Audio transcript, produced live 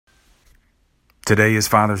Today is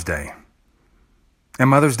Father's Day. And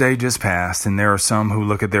Mother's Day just passed, and there are some who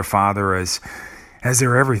look at their father as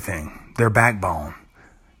their everything, their backbone.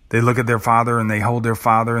 They look at their father and they hold their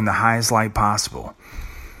father in the highest light possible.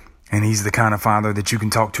 And he's the kind of father that you can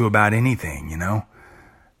talk to about anything, you know?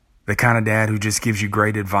 The kind of dad who just gives you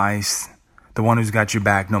great advice, the one who's got your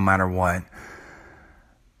back no matter what.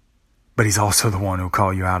 But he's also the one who'll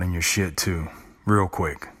call you out in your shit too, real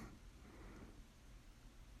quick.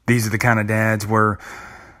 These are the kind of dads where,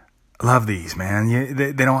 love these, man.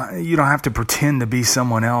 You don't have to pretend to be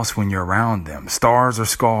someone else when you're around them. Stars or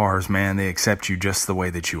scars, man, they accept you just the way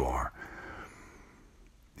that you are.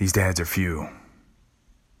 These dads are few.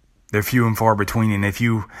 They're few and far between, and if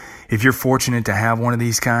you're fortunate to have one of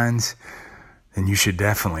these kinds, then you should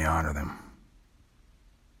definitely honor them.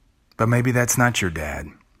 But maybe that's not your dad.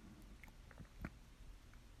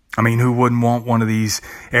 I mean, who wouldn't want one of these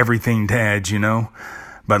everything dads, you know?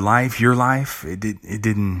 But life, your life, it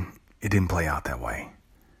didn't play out that way.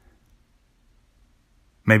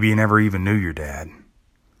 Maybe you never even knew your dad.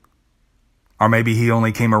 Or maybe he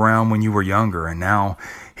only came around when you were younger, and now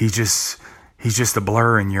he's just a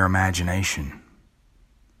blur in your imagination.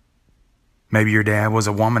 Maybe your dad was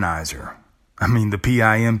a womanizer. I mean, the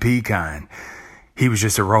PIMP kind. He was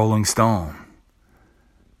just a rolling stone.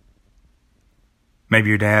 Maybe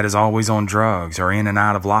your dad is always on drugs or in and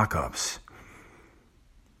out of lockups.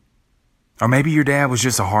 Or maybe your dad was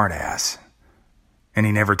just a hard ass, and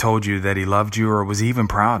he never told you that he loved you or was even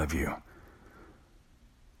proud of you.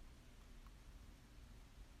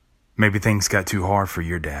 Maybe things got too hard for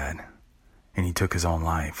your dad, and he took his own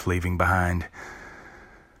life, leaving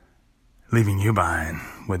you behind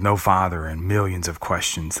with no father and millions of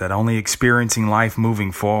questions that only experiencing life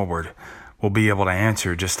moving forward will be able to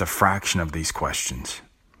answer just a fraction of these questions.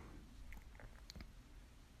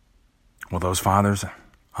 Well, those fathers,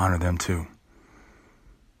 honor them too.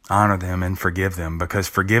 Honor them and forgive them, because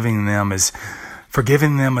forgiving them is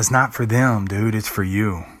not for them, dude. It's for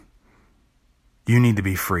you. You need to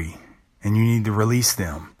be free, and you need to release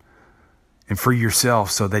them and free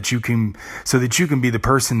yourself so that you can be the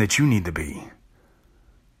person that you need to be.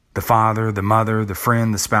 The father, the mother, the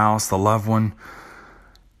friend, the spouse, the loved one,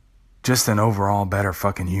 just an overall better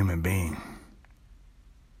fucking human being.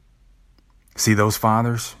 See those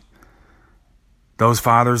fathers? Those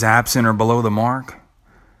fathers absent or below the mark,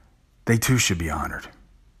 they too should be honored.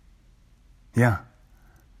 Yeah.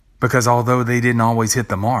 Because although they didn't always hit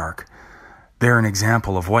the mark, they're an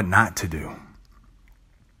example of what not to do.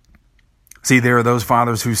 See, there are those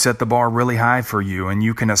fathers who set the bar really high for you and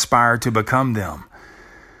you can aspire to become them.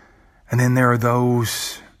 And then there are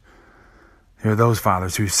those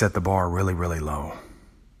fathers who set the bar really, really low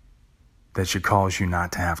that should cause you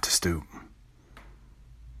not to have to stoop.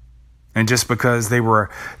 And just because they were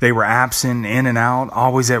absent, in and out,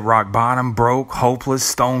 always at rock bottom, broke, hopeless,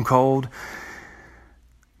 stone cold,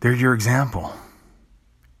 they're your example.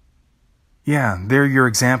 Yeah, they're your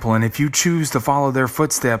example. And if you choose to follow their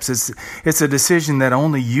footsteps, it's a decision that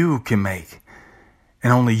only you can make.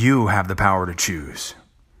 And only you have the power to choose.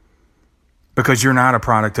 Because you're not a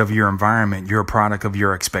product of your environment. You're a product of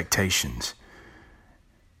your expectations.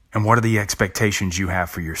 And what are the expectations you have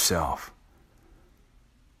for yourself?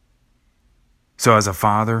 So as a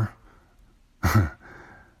father, I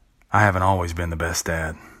haven't always been the best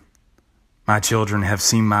dad. My children have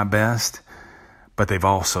seen my best, but they've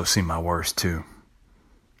also seen my worst too.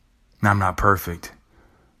 I'm not perfect.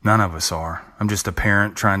 None of us are. I'm just a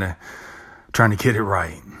parent trying to get it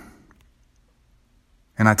right.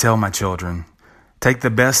 And I tell my children, take the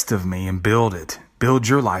best of me and build it. Build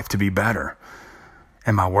your life to be better.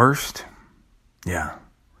 And my worst? Yeah,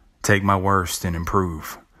 take my worst and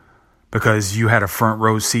improve. Because you had a front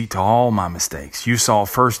row seat to all my mistakes. You saw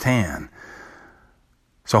firsthand.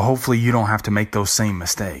 So hopefully you don't have to make those same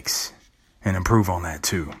mistakes and improve on that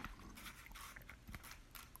too.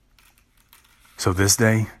 So this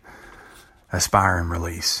day, aspire and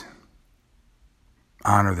release.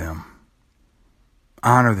 Honor them.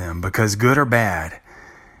 Honor them, because good or bad,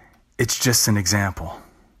 it's just an example.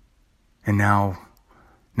 And now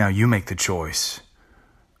you make the choice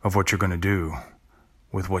of what you're going to do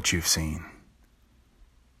with what you've seen.